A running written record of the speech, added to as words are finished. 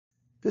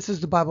This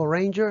is the Bible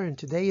Ranger, and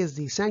today is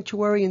the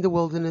Sanctuary in the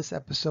Wilderness,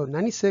 episode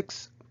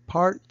 96,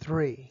 part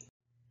 3.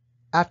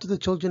 After the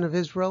children of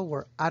Israel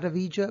were out of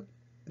Egypt,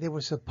 they were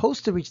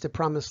supposed to reach the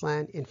Promised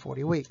Land in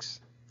 40 weeks.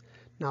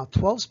 Now,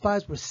 12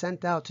 spies were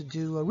sent out to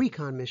do a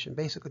recon mission,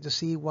 basically to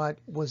see what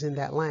was in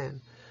that land.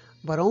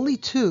 But only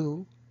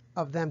 2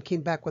 of them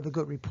came back with a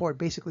good report,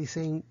 basically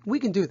saying, we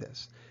can do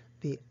this.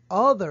 The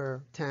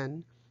other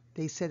 10,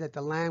 they said that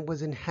the land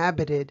was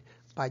inhabited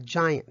by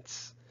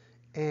giants,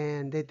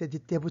 and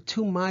they were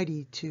too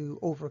mighty to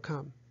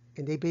overcome.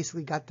 And they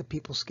basically got the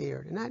people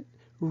scared, and that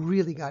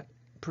really got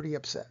pretty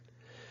upset.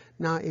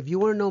 Now, if you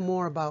want to know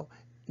more about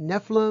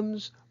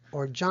Nephilims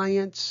or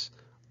giants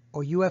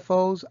or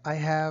UFOs, I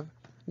have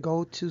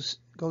go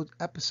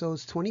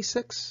episodes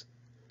 26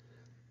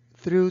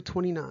 through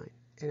 29,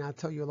 and I'll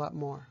tell you a lot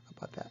more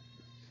about that.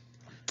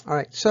 All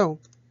right, so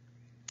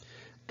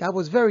God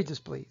was very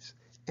displeased,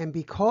 and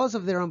because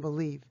of their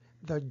unbelief,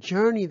 the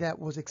journey that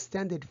was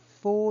extended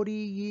 40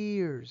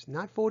 years,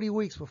 not 40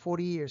 weeks, but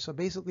 40 years. So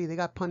basically they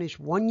got punished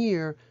 1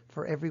 year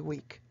for every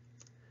week.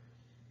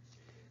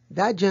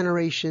 That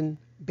generation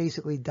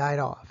basically died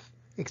off,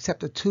 except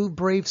the 2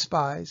 brave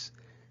spies.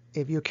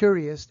 If you're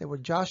curious, they were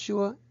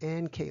Joshua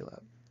and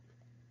Caleb.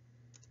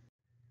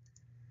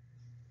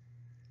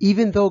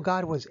 Even though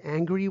God was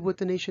angry with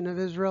the nation of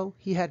Israel,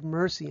 he had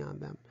mercy on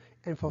them.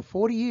 And for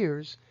 40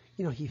 years,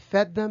 he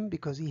fed them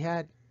because he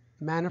had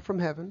manna from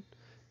heaven.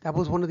 That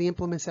was one of the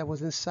implements that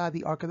was inside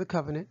the Ark of the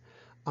Covenant.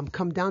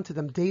 Come down to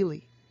them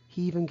daily.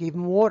 He even gave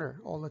them water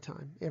all the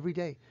time, every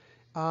day.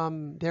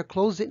 Their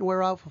clothes didn't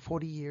wear out for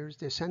 40 years.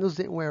 Their sandals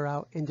didn't wear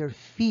out, and their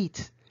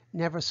feet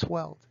never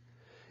swelled.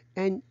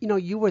 And,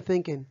 you were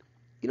thinking,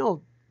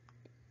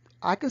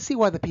 I can see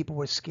why the people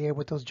were scared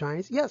with those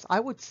giants. Yes, I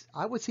would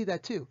see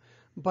that too.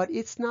 But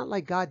it's not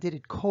like God did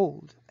it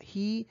cold.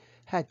 He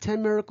had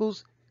 10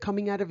 miracles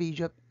coming out of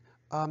Egypt,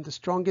 the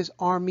strongest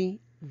army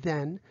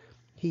then.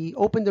 He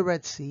opened the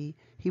Red Sea.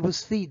 He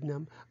was feeding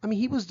them.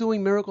 He was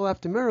doing miracle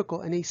after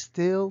miracle, and they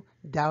still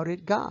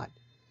doubted God.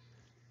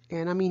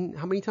 And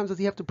how many times does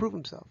he have to prove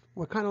himself?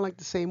 We're kind of like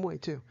the same way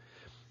too.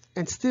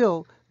 And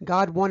still,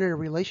 God wanted a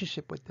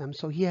relationship with them,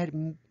 so he had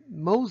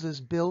Moses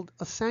build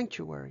a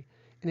sanctuary.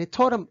 And it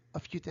taught him a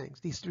few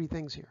things, these 3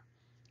 things here.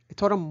 It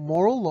taught him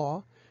moral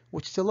law,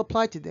 which still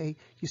apply today.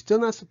 You're still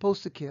not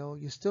supposed to kill.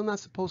 You're still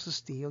not supposed to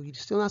steal. You're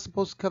still not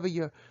supposed to cover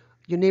your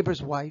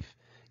neighbor's wife,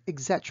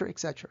 etc.,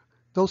 etc.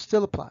 Those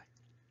still apply.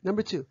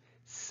 Number 2,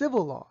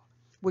 civil law,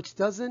 which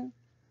doesn't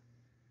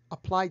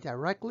apply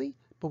directly,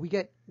 but we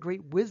get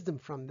great wisdom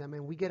from them,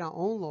 and we get our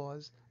own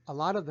laws, a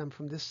lot of them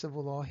from this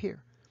civil law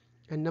here.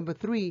 And number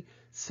 3,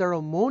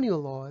 ceremonial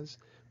laws,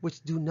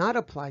 which do not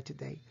apply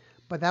today,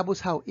 but that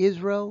was how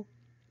Israel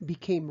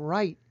became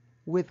right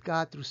with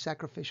God through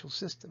sacrificial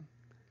system.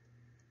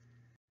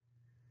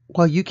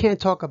 Well, you can't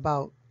talk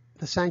about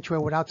the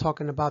sanctuary without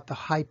talking about the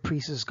high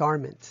priest's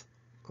garment.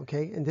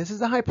 Okay, and this is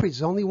the high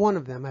priest, only one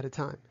of them at a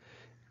time.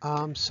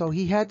 So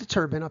he had the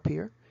turban up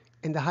here,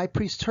 and the high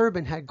priest's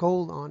turban had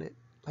gold on it,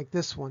 like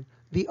this one.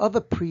 The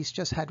other priest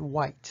just had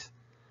white.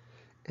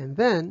 And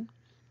then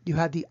you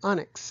had the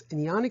onyx, and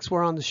the onyx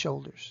were on the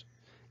shoulders.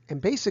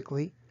 And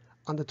basically,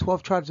 on the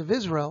 12 tribes of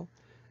Israel,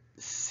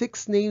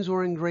 6 names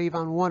were engraved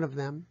on one of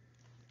them,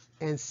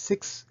 and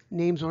 6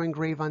 names were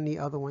engraved on the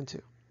other one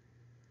too.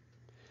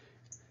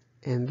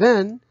 And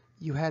then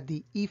you had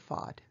the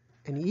ephod,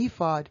 and the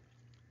ephod,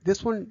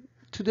 this one,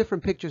 2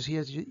 different pictures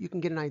here, so you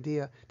can get an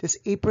idea. This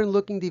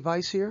apron-looking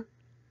device here,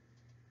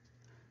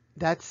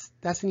 that's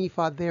an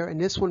ephod there, and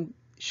this one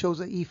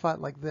shows an ephod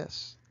like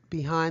this,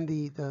 behind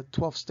the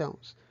 12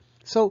 stones.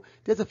 So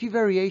there's a few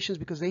variations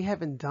because they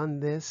haven't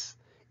done this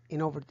in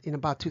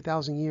about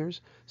 2,000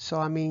 years. So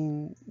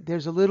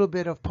there's a little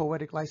bit of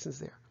poetic license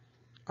there.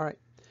 All right.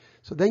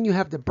 So then you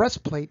have the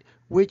breastplate,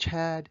 which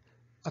had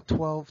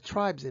 12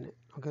 tribes in it.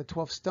 Okay,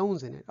 12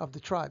 stones in it of the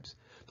tribes.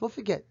 Don't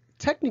forget,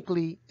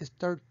 technically it's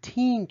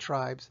 13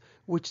 tribes,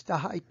 which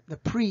the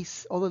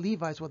priests, all the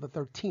Levites were the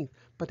 13th,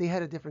 but they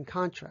had a different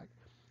contract.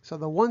 So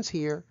the ones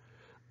here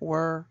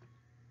were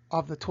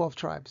of the 12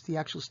 tribes, the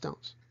actual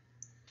stones.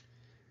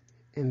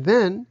 And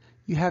then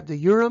you have the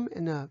Urim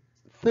and the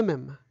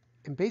Thummim,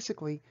 and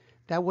basically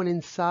that went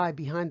inside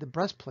behind the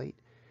breastplate,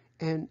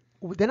 and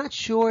they're not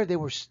sure they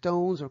were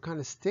stones or kind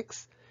of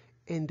sticks,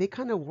 and they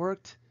kind of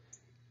worked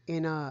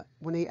in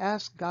when they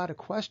asked God a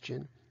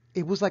question,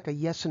 it was like a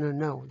yes and a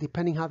no,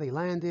 depending how they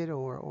landed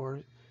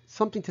or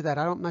something to that.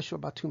 I'm not sure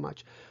about too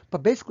much,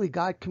 but basically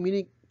God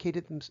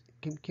communicated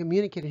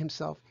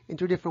himself in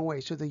 2 different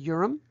ways: through the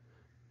Urim,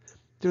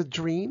 through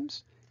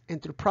dreams,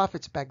 and through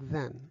prophets back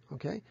then.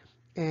 Okay,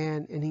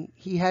 and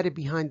he had it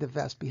behind the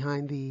vest,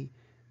 behind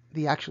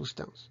the actual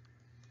stones.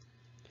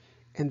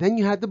 And then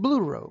you had the blue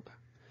robe.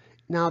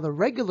 Now the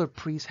regular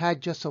priest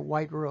had just a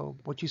white robe,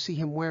 what you see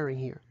him wearing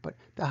here, but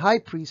the high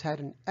priest had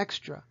an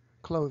extra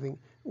clothing,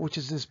 which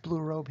is this blue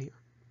robe here,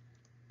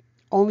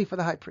 only for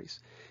the high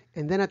priest.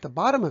 And then at the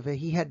bottom of it,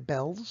 he had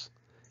bells,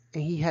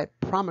 and he had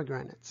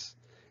pomegranates,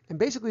 and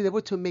basically they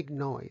were to make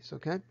noise,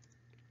 okay?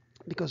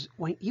 Because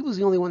he was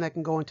the only one that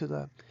can go into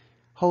the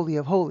Holy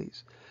of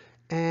Holies.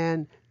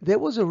 And there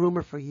was a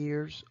rumor for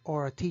years,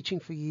 or a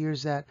teaching for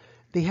years, that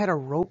they had a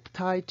rope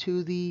tied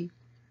to the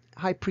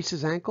high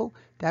priest's ankle.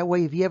 That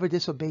way, if he ever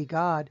disobeyed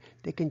God,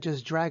 they can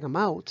just drag him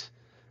out,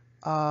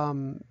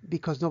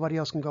 because nobody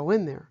else can go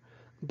in there.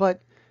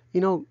 But,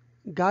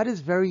 God is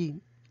very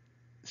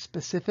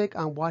specific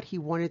on what he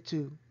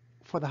wanted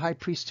for the high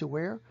priest to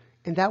wear,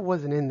 and that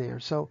wasn't in there.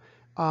 So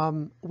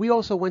we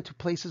also went to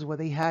places where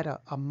they had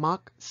a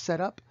mock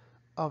setup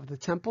of the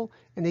temple,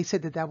 and they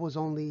said that that was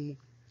only,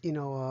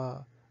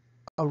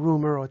 a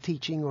rumor or a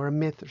teaching or a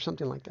myth or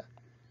something like that.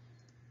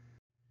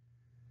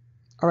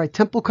 All right,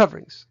 temple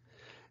coverings.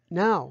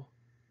 Now,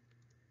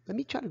 let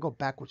me try to go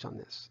backwards on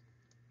this.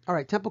 All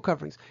right, temple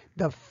coverings.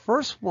 The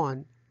first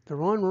one, the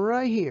one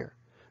right here,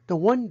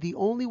 the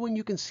only one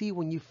you can see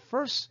when you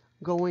first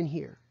go in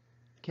here.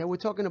 Okay, we're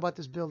talking about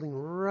this building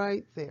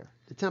right there,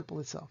 the temple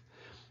itself.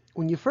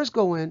 When you first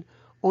go in,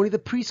 only the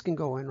priests can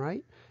go in,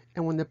 right?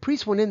 And when the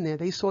priests went in there,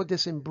 they saw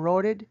this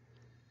embroidered,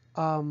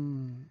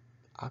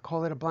 I'll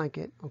call it a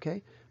blanket,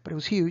 okay? But it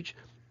was huge,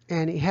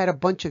 and it had a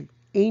bunch of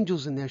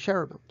angels in there,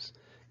 cherubims.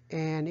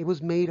 And it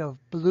was made of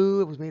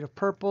blue, it was made of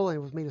purple, and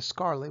it was made of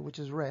scarlet, which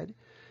is red.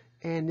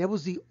 And that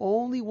was the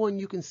only one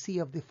you can see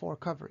of the four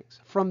coverings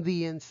from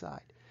the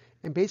inside.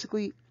 And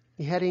basically,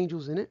 it had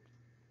angels in it.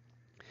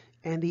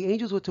 And the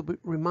angels were to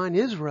remind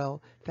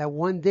Israel that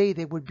one day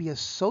they would be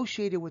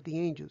associated with the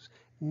angels.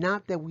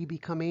 Not that we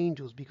become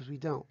angels, because we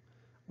don't.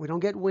 We don't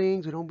get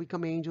wings, we don't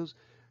become angels.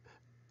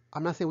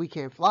 I'm not saying we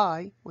can't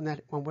fly when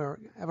we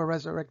have a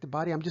resurrected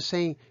body. I'm just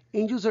saying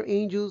angels are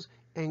angels,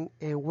 and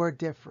we're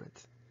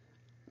different.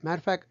 Matter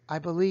of fact, I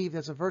believe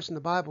there's a verse in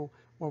the Bible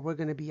where we're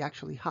going to be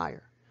actually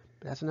higher.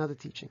 But that's another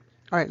teaching.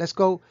 All right, let's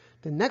go.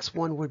 The next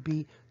one would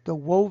be the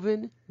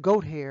woven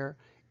goat hair,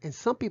 and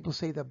some people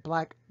say the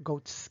black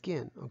goat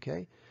skin,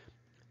 okay?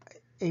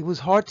 It was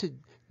hard to,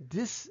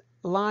 this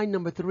line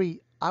number 3,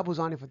 I was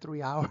on it for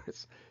 3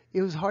 hours.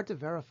 It was hard to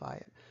verify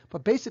it.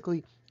 But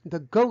basically, the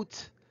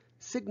goat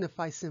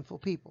signifies sinful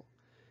people.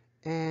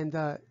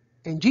 And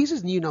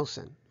Jesus knew no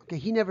sin. Okay,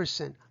 he never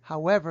sinned.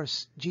 However,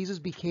 Jesus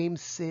became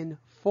sin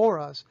for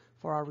us,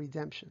 for our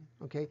redemption.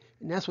 Okay,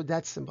 and that's what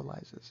that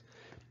symbolizes.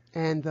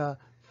 And the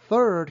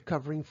third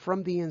covering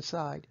from the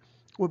inside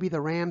would be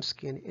the ram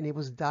skin, and it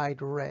was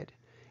dyed red.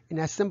 And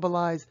that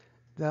symbolized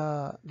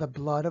the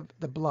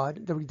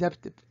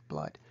redemptive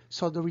blood.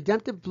 So the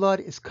redemptive blood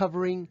is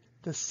covering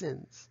the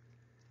sins.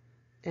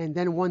 And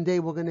then one day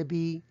we're going to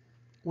be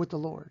with the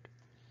Lord.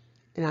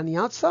 And on the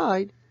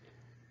outside,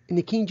 in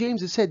the King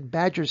James, it said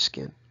badger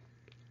skin.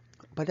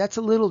 But that's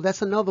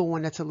another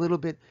one that's a little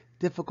bit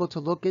difficult to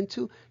look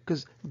into,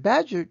 because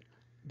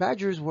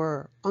badgers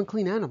were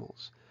unclean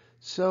animals.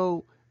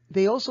 So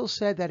they also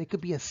said that it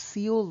could be a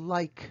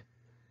seal-like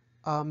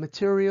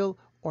material,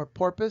 or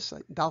porpoise,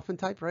 like dolphin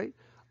type, right?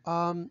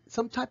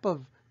 Some type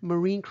of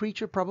marine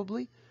creature,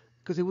 probably,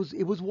 because it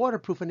was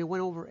waterproof and it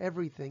went over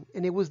everything.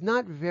 And it was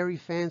not very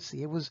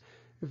fancy. It was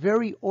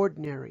very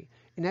ordinary.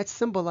 And that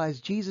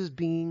symbolized Jesus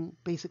being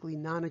basically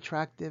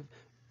non-attractive,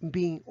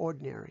 being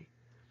ordinary.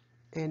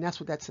 And that's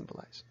what that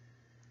symbolized.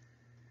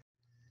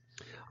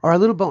 All right, a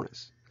little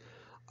bonus.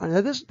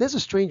 Now there's a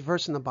strange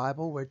verse in the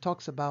Bible where it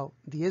talks about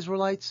the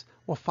Israelites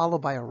were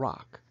followed by a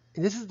rock.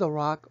 And this is the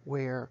rock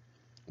where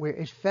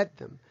it fed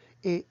them.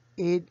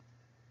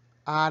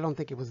 I don't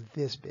think it was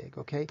this big,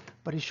 okay?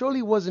 But it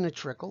surely wasn't a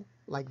trickle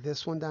like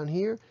this one down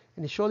here.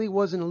 And it surely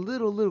wasn't a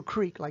little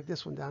creek like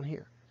this one down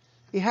here.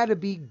 It had to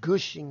be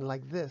gushing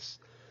like this,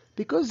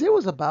 because there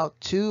was about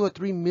 2 or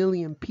 3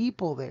 million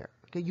people there.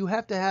 Okay, you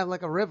have to have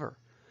like a river.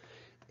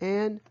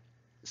 And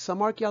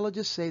some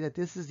archaeologists say that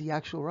this is the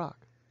actual rock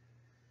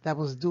that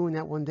was doing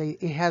that one day.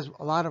 It has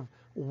a lot of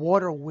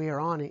water wear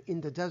on it in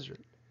the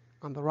desert,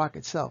 on the rock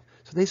itself.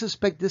 So they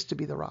suspect this to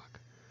be the rock.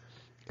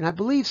 And I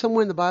believe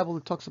somewhere in the Bible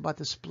it talks about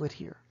the split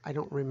here. I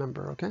don't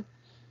remember, okay?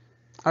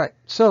 All right,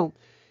 so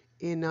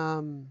in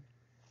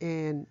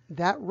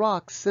that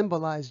rock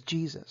symbolized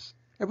Jesus.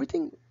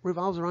 Everything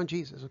revolves around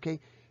Jesus, okay?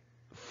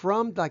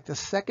 From like the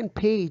second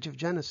page of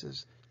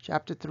Genesis,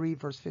 chapter 3,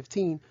 verse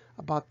 15,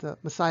 about the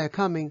Messiah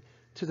coming,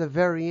 to the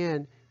very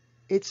end,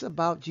 it's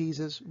about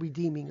Jesus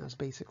redeeming us,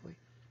 basically.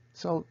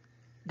 So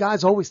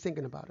God's always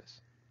thinking about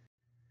us.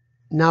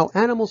 Now,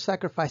 animal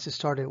sacrifices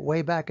started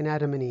way back in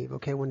Adam and Eve,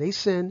 okay? When they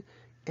sinned,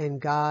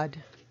 and God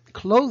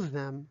clothed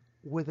them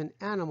with an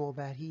animal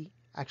that he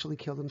actually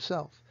killed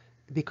himself,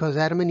 because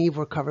Adam and Eve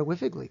were covered with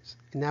fig leaves,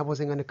 and that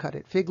wasn't going to cut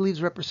it. Fig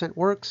leaves represent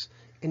works,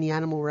 and the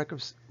animal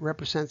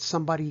represents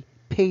somebody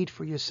paid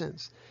for your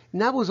sins.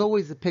 And that was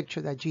always the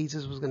picture that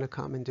Jesus was going to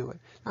come and do it.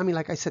 I mean,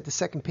 like I said, the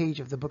second page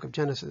of the book of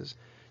Genesis,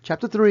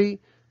 chapter 3,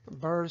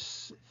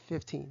 verse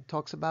 15,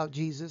 talks about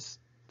Jesus,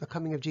 the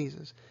coming of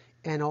Jesus.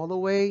 And all the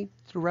way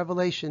through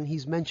Revelation,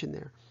 he's mentioned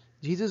there.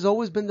 Jesus has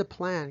always been the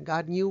plan.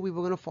 God knew we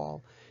were going to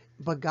fall,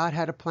 but God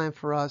had a plan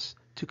for us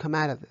to come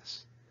out of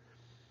this.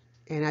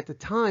 And at the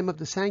time of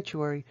the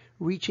sanctuary,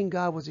 reaching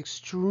God was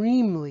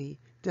extremely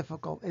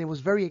difficult, and it was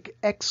very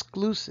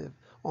exclusive.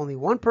 Only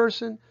one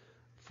person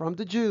from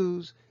the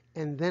Jews,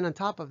 and then on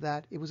top of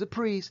that, it was a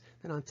priest,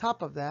 and on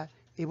top of that,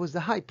 It was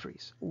the high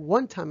priest,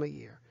 one time a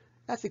year.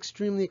 That's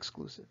extremely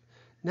exclusive.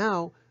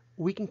 Now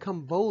we can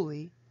come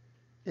boldly,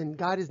 and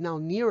God is now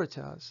nearer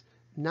to us,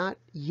 not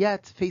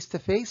yet face to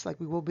face like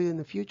we will be in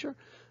the future,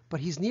 but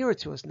he's nearer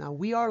to us now.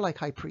 We are like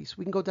high priests.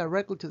 We can go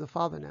directly to the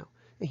Father now,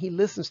 and he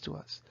listens to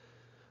us.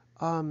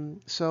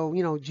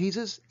 So,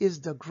 Jesus is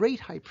the great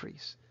high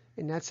priest,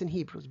 and that's in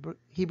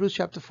Hebrews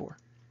chapter 4.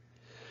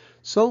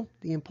 So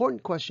the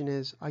important question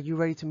is, are you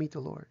ready to meet the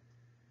Lord?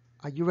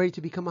 Are you ready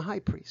to become a high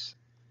priest?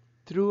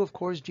 Through, of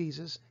course,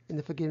 Jesus in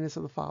the forgiveness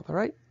of the Father,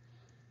 right?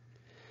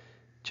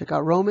 Check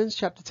out Romans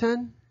chapter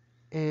 10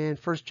 and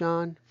 1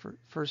 John,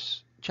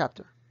 first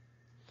chapter.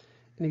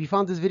 And if you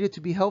found this video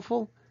to be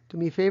helpful, do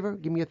me a favor,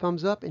 give me a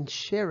thumbs up and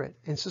share it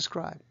and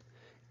subscribe.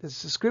 The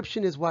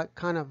subscription is what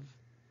kind of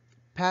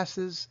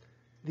passes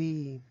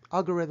the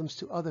algorithms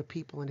to other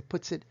people, and it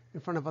puts it in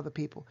front of other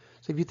people.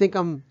 So if you think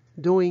I'm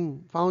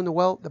following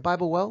the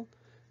Bible well,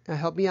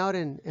 help me out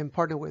and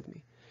partner with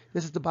me.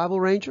 This is the Bible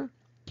Ranger,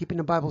 keeping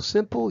the Bible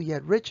simple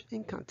yet rich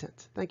in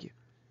content. Thank you.